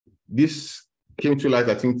This came to light,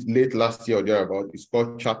 I think, late last year or thereabout. It's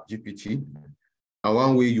called Chatgpt. And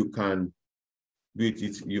one way you can do it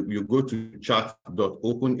is you go to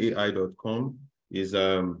chat.openai.com. Is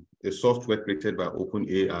a software created by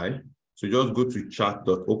OpenAI. So just go to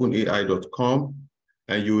chat.openai.com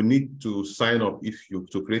and you need to sign up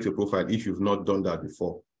to create a profile if you've not done that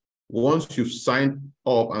before. Once you've signed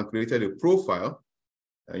up and created a profile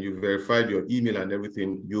and you've verified your email and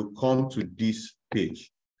everything, you come to this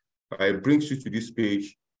page. It brings you to this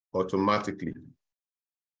page automatically.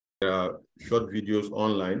 There are short videos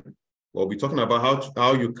online. We'll be talking about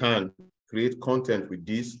how you can create content with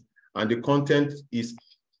this. And the content is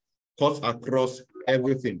cuts across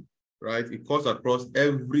everything, right? It cuts across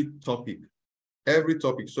every topic.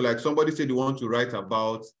 So like somebody said they want to write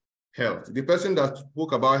about health. The person that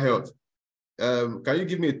spoke about health, can you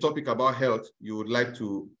give me a topic about health you would like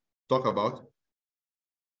to talk about?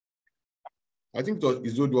 I think it was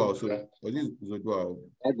Izodua. So was it Izodua?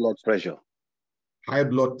 High blood pressure. High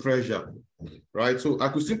blood pressure, right? So I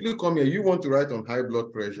could simply come here. You want to write on high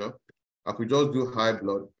blood pressure. I could just do high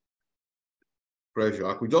blood pressure.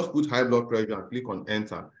 I could just put high blood pressure and click on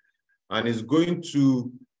enter. And it's going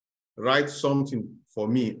to write something for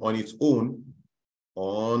me on its own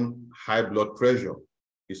on high blood pressure.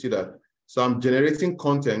 You see that? So I'm generating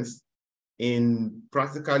contents in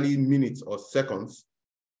practically minutes or seconds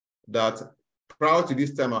that prior to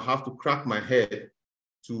this time, I have to crack my head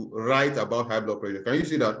to write about high blood pressure. Can you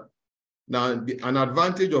see that? Now, an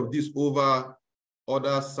advantage of this over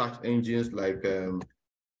other search engines like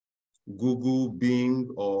Google, Bing,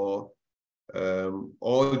 or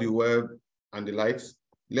all the web and the likes.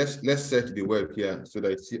 Let's search the web here so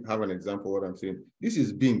that you have an example of what I'm saying. This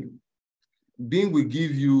is Bing. Bing will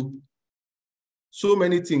give you so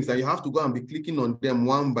many things that you have to go and be clicking on them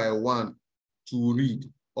one by one to read.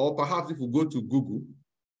 Or perhaps if we go to Google,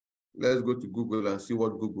 let's go to Google and see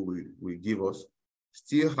what Google will give us.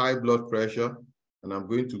 Still high blood pressure, and I'm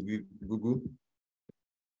going to Google,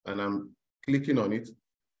 and I'm clicking on it,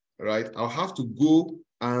 right? I'll have to go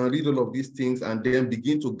and read all of these things and then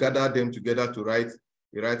begin to gather them together to write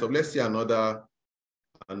a write-up. Let's see another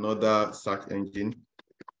search engine,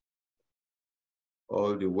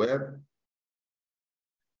 all the web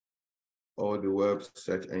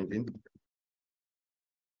search engine.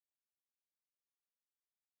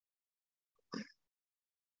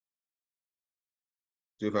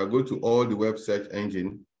 So if I go to all the web search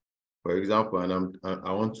engine, for example, and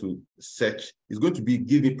I want to search, it's going to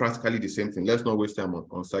give me practically the same thing. Let's not waste time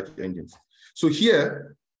on search engines. So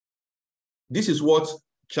here, this is what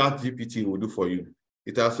Chatgpt will do for you.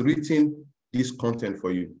 It has written this content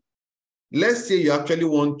for you. Let's say you actually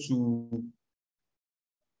want to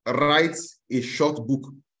write a short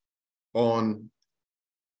book on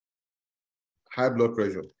high blood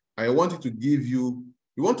pressure. I want it to give you,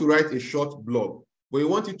 you want to write a short blog, but you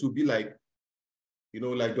want it to be like,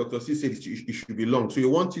 like Dr. C said, it should be long. So you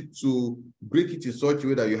want it to break it in such a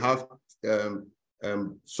way that you have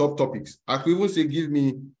subtopics. I could even say, give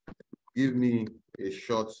me a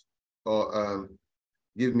short, or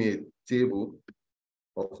give me a table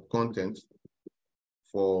of content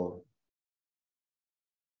for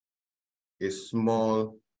a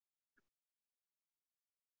small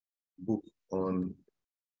book on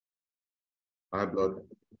high blood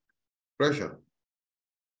pressure,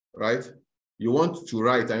 right? You want to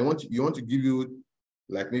write, and you want to give you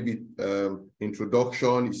like maybe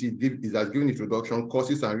introduction. You see, it has given introduction,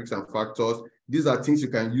 causes and risks and factors. These are things you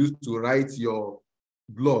can use to write your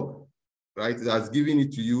blog, right? It has given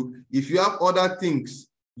it to you. If you have other things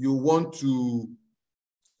you want to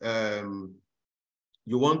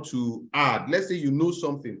add, let's say you know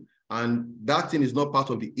something and that thing is not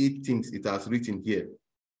part of the 8 things it has written here,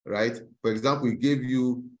 right? For example, it gave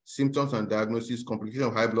you symptoms and diagnosis, complication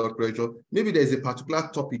of high blood pressure. Maybe there's a particular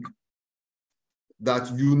topic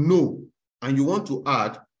that you know and you want to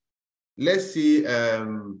add. Let's say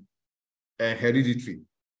hereditary,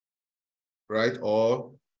 right?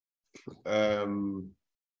 Or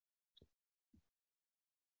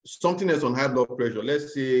something else on high blood pressure.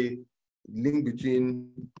 Let's say link between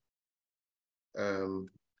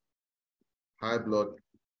high blood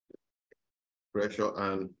pressure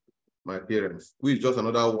and my parents, which is just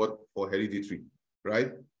another word for hereditary,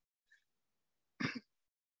 right?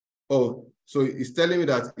 Oh, so it's telling me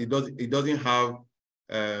that it doesn't have,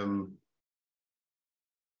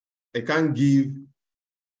 I can't give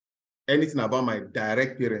anything about my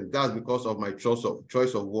direct parents. That's because of my choice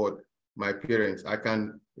of word, my parents. I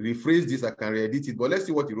can rephrase this, I can re-edit it, but let's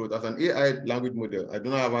see what he wrote. As an AI language model, I do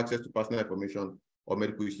not have access to personal information or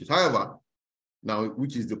medical issues. However, now,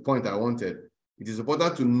 which is the point I wanted, it is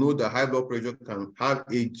important to know that high blood pressure can have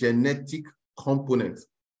a genetic component,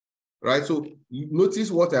 right? So notice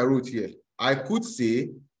what I wrote here. I could say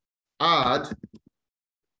add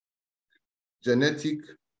genetic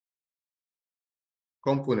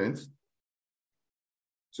component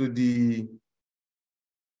to the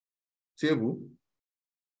table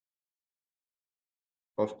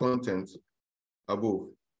of contents above.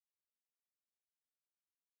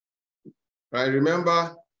 I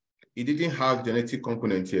remember it didn't have genetic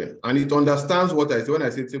component here, and it understands what I say when I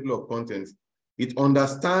say table of contents. It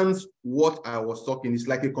understands what I was talking. It's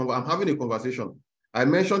like I'm having a conversation. I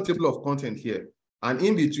mentioned table of content here, and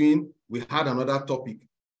in between we had another topic,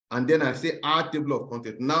 and then I say add table of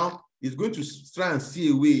content. Now it's going to try and see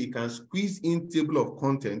a way it can squeeze in table of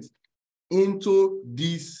content into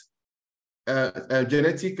this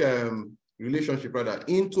genetic relationship, rather,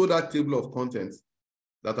 into that table of contents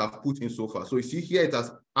that I've put in so far. So you see here, it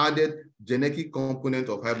has added genetic component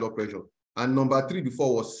of high blood pressure. And number 3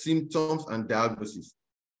 before was symptoms and diagnosis,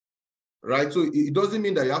 right? So it doesn't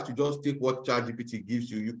mean that you have to just take what Chatgpt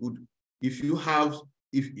gives you. You could, if you have,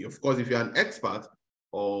 of course, if you're an expert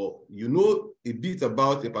or you know a bit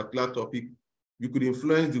about a particular topic, you could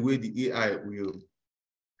influence the way the AI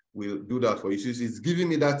will do that for you. So it's giving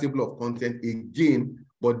me that table of content again,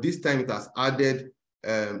 but this time it has added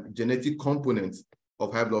genetic components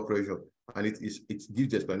of high blood pressure, and it gives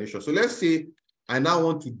the explanation. So let's say I now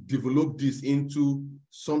want to develop this into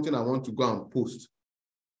something I want to go and post,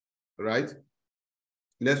 right?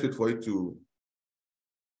 Let's wait for it to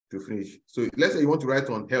finish. So let's say you want to write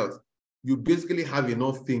on health. You basically have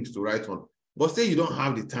enough things to write on. But say you don't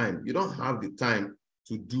have the time. You don't have the time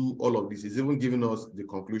to do all of this. It's even giving us the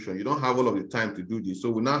conclusion. You don't have all of the time to do this. So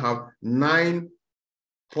we now have 9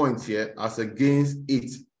 points here as against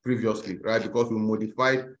 8 previously, right? Because we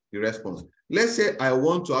modified the response. Let's say I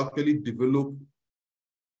want to actually develop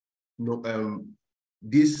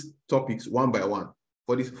these topics one by one.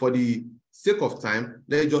 For the sake of time,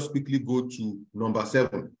 let's just quickly go to number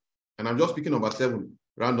 7. And I'm just picking number 7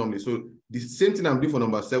 randomly. So the same thing I'm doing for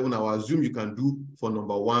number 7, I'll assume you can do for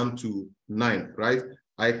number 1 to 9, right?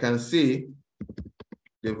 I can say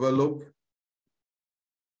develop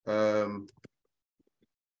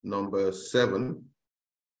number 7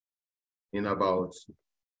 in about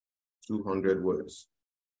 200 words,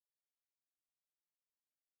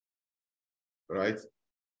 right?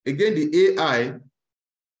 Again, the AI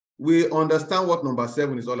will understand what number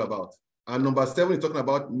 7 is all about. And number 7 is talking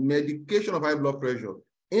about medication of high blood pressure.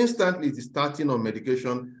 Instantly, it is starting on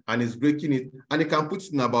medication and is breaking it, and it can put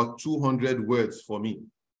it in about 200 words for me,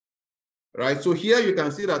 right? So here you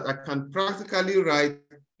can see that I can practically write,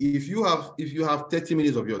 if you have 30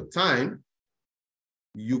 minutes of your time,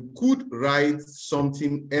 you could write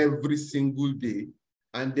something every single day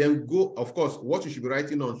and then go, of course, what you should be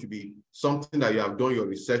writing on should be something that you have done your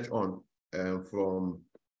research on from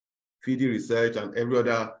Feedy Research and every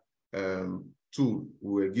other tool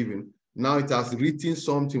we were given. Now it has written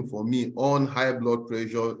something for me on high blood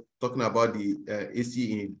pressure, talking about the ACE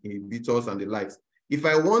inhibitors and the likes. If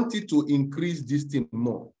I wanted to increase this thing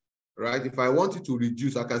more, right? If I wanted to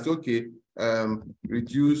reduce, I can say, okay,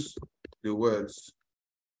 reduce the words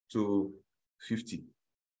to 50,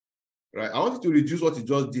 right? I wanted to reduce what it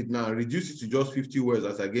just did now, reduce it to just 50 words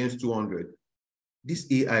as against 200. This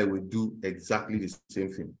AI will do exactly the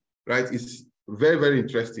same thing, right? It's very, very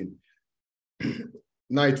interesting.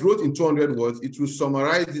 Now it wrote in 200 words, it will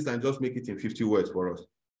summarize this and just make it in 50 words for us.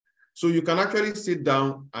 So you can actually sit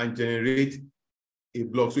down and generate a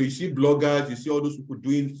blog. So you see bloggers, you see all those people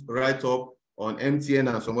doing write-up on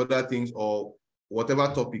MTN and some other things or whatever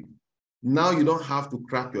topic. Now you don't have to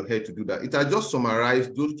crack your head to do that. It has just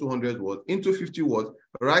summarized those 200 words into 50 words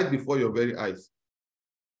right before your very eyes.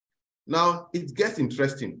 Now it gets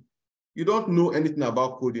interesting. You don't know anything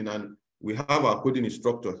about coding, and we have our coding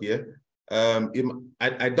instructor here.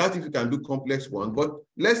 I doubt if you can do complex one, but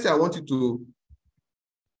let's say I wanted to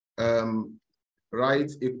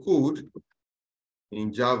write a code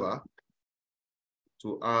in Java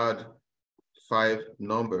to add 5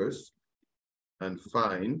 numbers and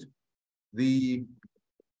find the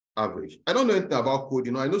average. I don't know anything about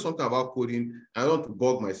coding. I know something about coding. I don't want to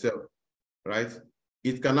bug myself, right?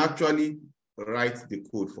 It can actually write the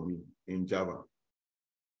code for me in Java,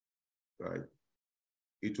 right?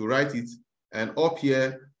 It will write it, and up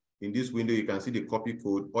here in this window, you can see the copy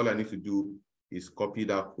code. All I need to do is copy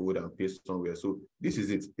that code and paste somewhere. So this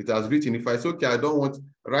is it. It has written. If I say, okay, I don't want,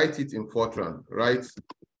 write it in Fortran, write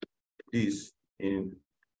this in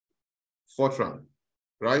Fortran,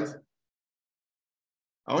 right?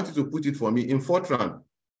 I want you to put it for me in Fortran.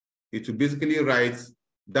 It will basically write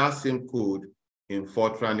that same code in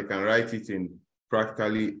Fortran. You can write it in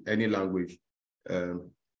practically any language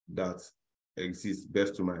that exists,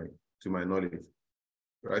 best to my knowledge.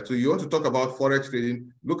 Right. So you want to talk about Forex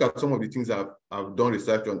trading, look at some of the things I've done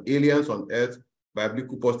research on: aliens on Earth,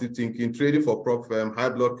 biblical positive thinking, trading for prop firm, high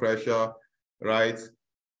blood pressure, right?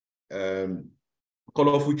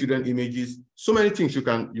 Colorful children images, so many things you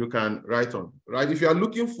can write on, right? If you are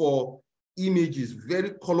looking for images,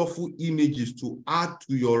 very colorful images to add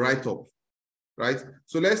to your write-up, right?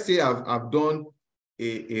 So let's say I've done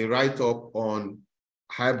a write-up on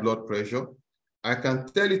high blood pressure. I can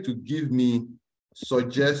tell it to give me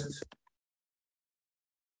suggest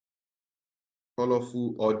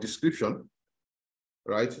colorful or description,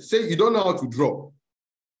 right? Say you don't know how to draw,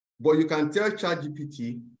 but you can tell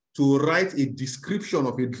Chatgpt to write a description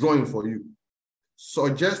of a drawing for you.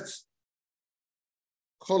 Suggest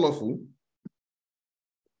colorful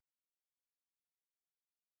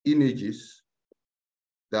images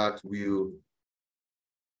that will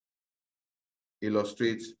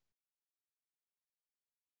illustrate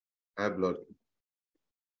high blood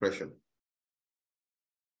pressure.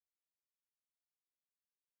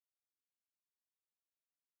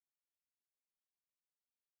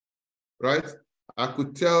 Right? I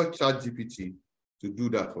could tell Chatgpt to do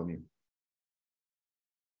that for me.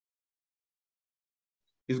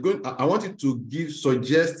 It's going, I want it to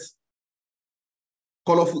suggest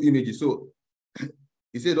colorful images. So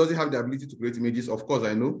he said, does it have the ability to create images? Of course,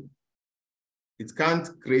 I know. It can't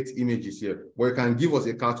create images here, but it can give us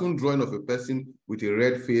a cartoon drawing of a person with a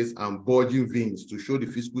red face and bulging veins to show the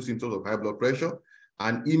physical symptoms of high blood pressure,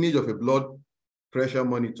 an image of a blood pressure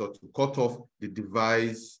monitor to cut off the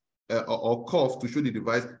device or cuff to show the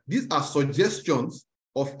device. These are suggestions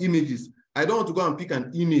of images. I don't want to go and pick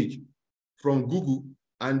an image from Google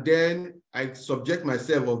and then I subject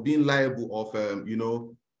myself of being liable of,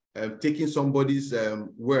 taking somebody's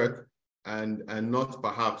work and not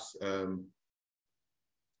perhaps,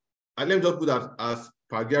 and let me just put that as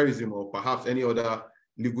plagiarism or perhaps any other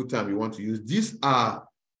legal term you want to use. These are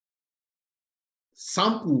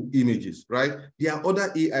sample images, right? There are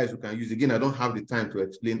other AIs you can use. Again, I don't have the time to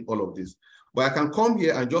explain all of this, but I can come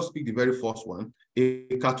here and just pick the very first one, a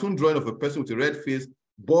cartoon drawing of a person with a red face,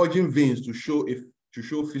 bulging veins to show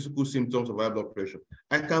physical symptoms of high blood pressure.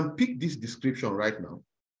 I can pick this description right now,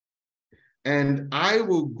 and I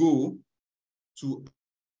will go to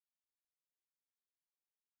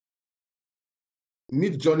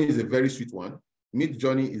Midjourney is a very sweet one.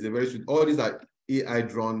 Midjourney is a very sweet. All these are AI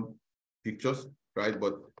drawn pictures, right?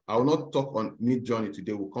 But I will not talk on Midjourney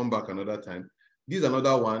today. We'll come back another time. This is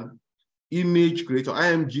another one, image creator,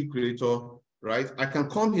 IMG creator, right? I can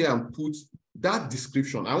come here and put that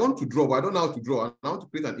description. I want to draw, but I don't know how to draw. I want to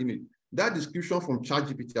create an image. That description from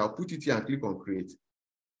Chatgpt, I'll put it here and click on create,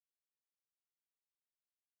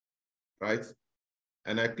 right?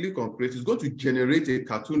 And I click on create. It's going to generate a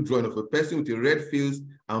cartoon drawing of a person with a red face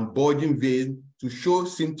and bulging veins to show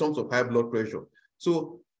symptoms of high blood pressure.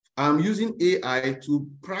 So I'm using AI to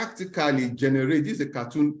practically generate, this is a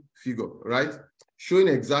cartoon figure, right? Showing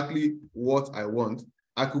exactly what I want.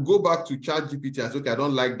 I could go back to Chatgpt and say, okay, I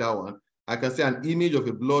don't like that one. I can say an image of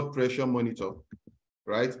a blood pressure monitor,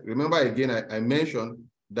 right? Remember again, I mentioned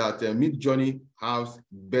that Midjourney has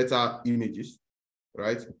better images,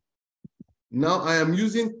 right? Now I am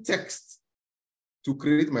using text to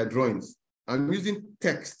create my drawings. I'm using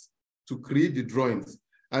text to create the drawings.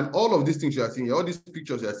 And all of these things you are seeing here, all these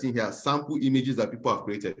pictures you are seeing here are sample images that people have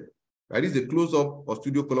created. Right? This is a close-up or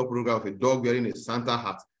studio color program of a dog wearing a Santa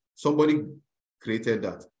hat. Somebody created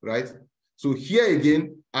that, right? So here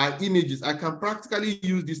again are images. I can practically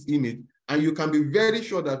use this image, and you can be very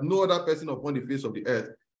sure that no other person upon the face of the earth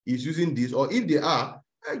is using this, or if they are,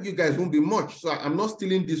 you guys won't be much. So I'm not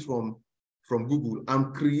stealing this from Google.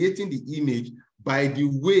 I'm creating the image by the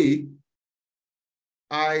way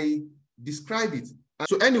I describe it.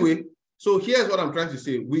 So anyway, so here's what I'm trying to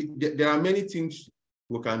say. There are many things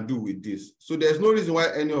we can do with this. So there's no reason why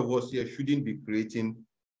any of us here shouldn't be creating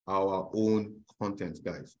our own content,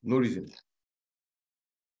 guys. No reason.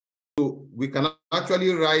 So we can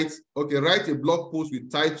actually write a blog post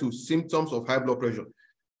with title symptoms of high blood pressure,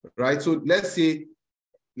 right? So let's say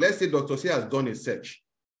Dr. C has done a search,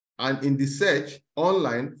 and in the search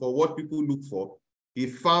online for what people look for, he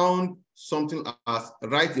found something as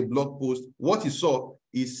write a blog post. What he saw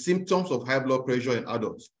is symptoms of high blood pressure in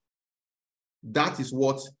adults. That is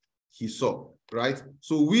what he saw, right?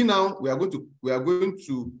 So we are going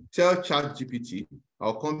to tell Chatgpt.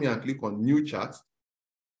 I'll come here and click on new chat,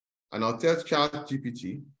 and I'll tell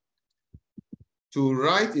Chatgpt to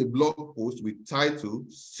write a blog post with title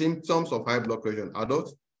symptoms of high blood pressure in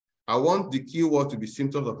adults. I want the keyword to be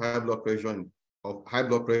symptoms of high blood pressure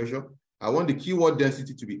I want the keyword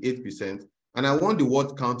density to be 8%, and I want the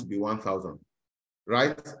word count to be 1,000,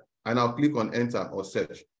 right? And I'll click on enter or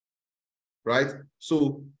search, right?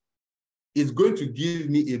 So it's going to give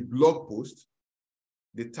me a blog post.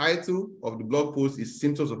 The title of the blog post is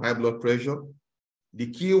symptoms of high blood pressure. The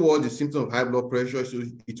keyword is symptoms of high blood pressure. So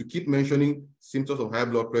it will keep mentioning symptoms of high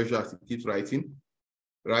blood pressure as it keeps writing,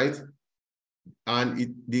 right?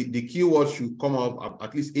 And the keyword should come up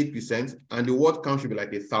at least 8%, and the word count should be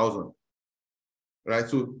like 1,000, right?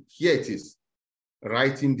 So here it is,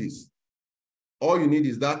 writing this. All you need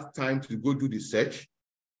is that time to go do the search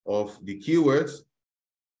of the keywords,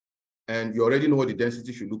 and you already know what the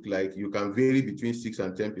density should look like. You can vary between 6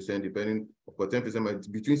 and 10%, depending, of course,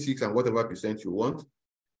 10%, between 6 and whatever percent you want.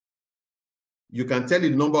 You can tell it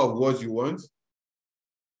the number of words you want.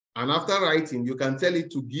 And after writing, you can tell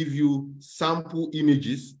it to give you sample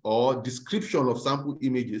images or description of sample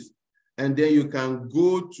images. And then you can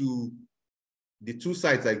go to the 2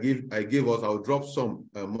 sites I gave us. I'll drop some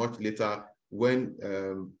much later when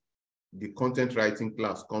the content writing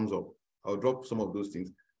class comes up. I'll drop some of those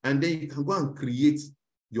things. And then you can go and create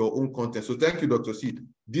your own content. So thank you, Dr. C.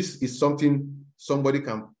 This is something somebody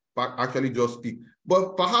can actually just speak.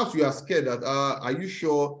 But perhaps you are scared that, are you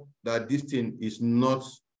sure that this thing is not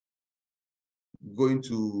going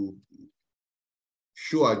to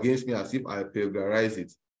show against me as if I plagiarize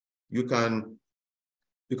it? You can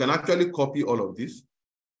actually copy all of this.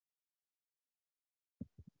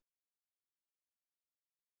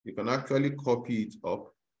 You can actually copy it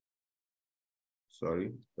up.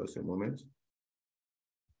 Sorry, just a moment.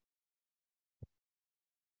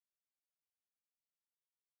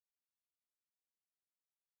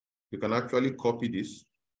 You can actually copy this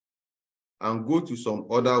and go to some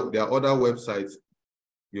other, there are other websites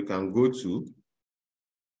you can go to.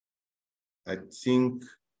 I think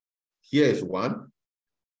here is one,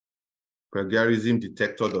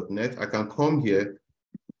 plagiarismdetector.net. I can come here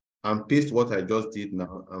and paste what I just did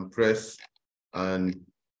now and press and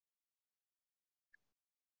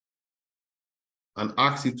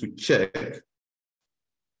ask it to check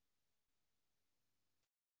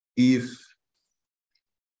if,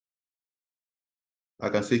 I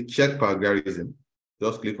can say check plagiarism.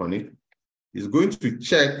 Just click on it. It's going to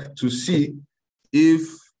check to see if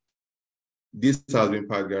this has been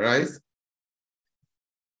plagiarized.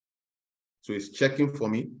 So it's checking for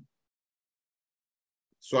me.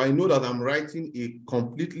 So I know that I'm writing a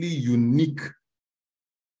completely unique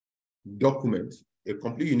document, a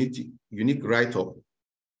completely unique write-up.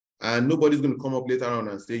 And nobody's going to come up later on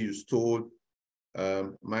and say you stole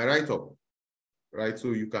my write-up, right?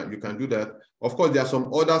 So you can do that. Of course, there are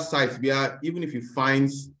some other sites where even if you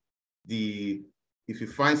find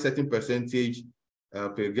certain percentage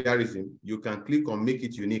plagiarism, you can click on make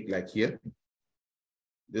it unique, like here,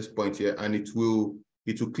 this point here, and it will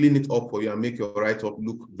clean it up for you and make your write-up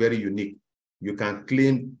look very unique. You can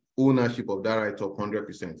claim ownership of that write-up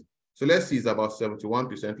 100%. So let's see, it's about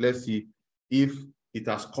 71%. Let's see if it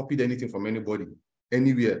has copied anything from anybody,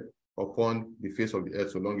 anywhere upon the face of the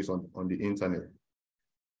earth, so long as it's on the internet.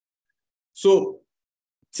 So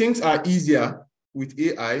things are easier with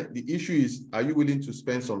AI. The issue is, are you willing to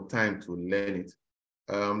spend some time to learn it?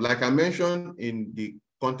 Like I mentioned in the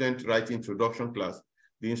content writing introduction class,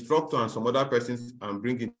 the instructor and some other persons I'm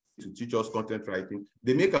bringing to teach us content writing,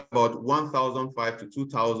 they make about $1,500 to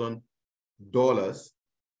 $2,000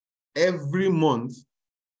 every month,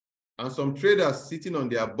 and some traders sitting on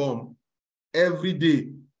their bum every day,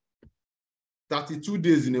 32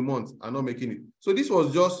 days in a month, are not making it. So this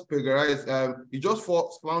was just plagiarized. It just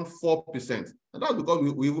found 4%. And that's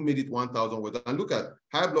because we even made it 1,000 words. And look at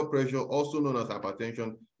high blood pressure, also known as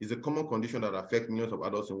hypertension, is a common condition that affects millions of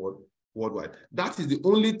adults worldwide. That is the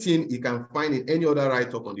only thing you can find in any other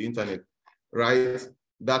write-up on the internet, right?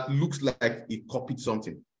 That looks like it copied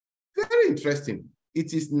something. Very interesting.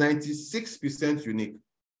 It is 96% unique.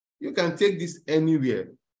 You can take this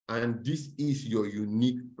anywhere, and this is your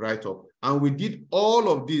unique write-up. And we did all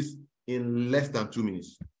of this in less than 2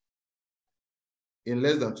 minutes. In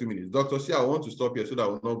less than 2 minutes. Dr. C, I want to stop here so that I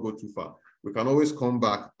will not go too far. We can always come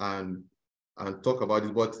back and talk about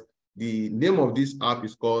it. But the name of this app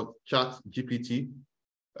is called Chatgpt.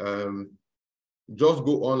 Just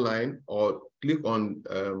go online or click on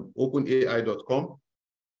openai.com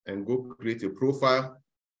and go create a profile.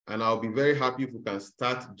 And I'll be very happy if we can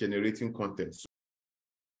start generating content.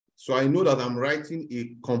 So I know that I'm writing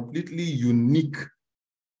a completely unique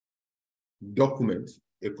document,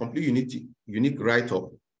 a completely unique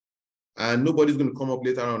write-up, and nobody's going to come up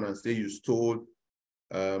later on and say you stole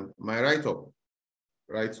my write-up,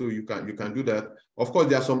 right? So you can do that. Of course,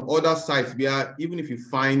 there are some other sites where even if you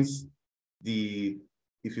find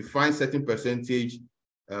certain percentage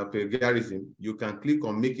plagiarism, you can click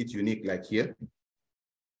on make it unique, like here,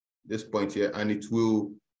 this point here, and it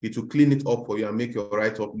will clean it up for you and make your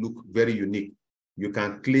write-up look very unique. You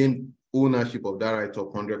can claim ownership of that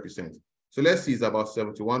write-up 100%. So let's see, it's about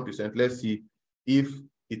 71%. Let's see if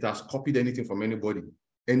it has copied anything from anybody,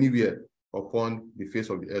 anywhere upon the face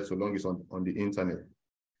of the earth, so long as it's on the internet.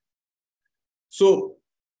 So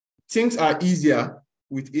things are easier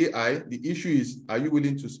with AI. The issue is, are you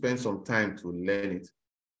willing to spend some time to learn it?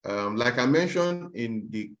 Like I mentioned in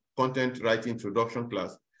the content writing introduction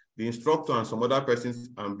class, the instructor and some other persons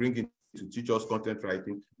I'm bringing to teach us content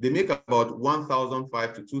writing, they make about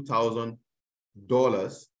 $1,500 to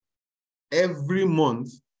 $2,000 every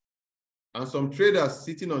month, and some traders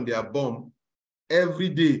sitting on their bum every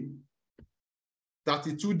day,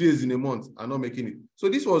 32 days in a month, are not making it. So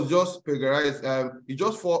this was just plagiarized. It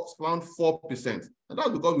just found 4%. And that's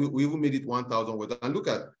because we even made it 1,000 words. And look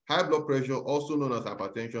at high blood pressure, also known as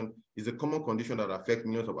hypertension, is a common condition that affects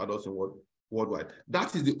millions of adults worldwide.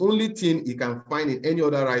 That is the only thing you can find in any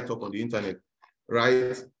other write-up on the internet,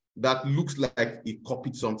 right? That looks like it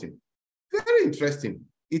copied something. Very interesting.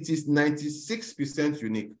 It is 96%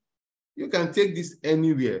 unique. You can take this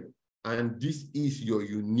anywhere, and this is your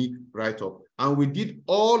unique write-up. And we did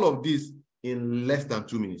all of this in less than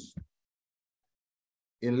 2 minutes.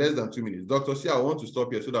 In less than 2 minutes. Dr. C, I want to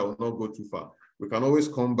stop here so that I will not go too far. We can always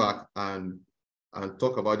come back and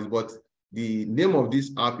talk about it. But the name of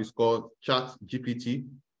this app is called Chatgpt.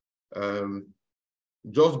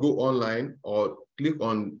 Just go online or click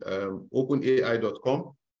on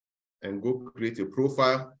openai.com and go create a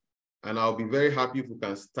profile. And I'll be very happy if we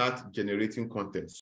can start generating content.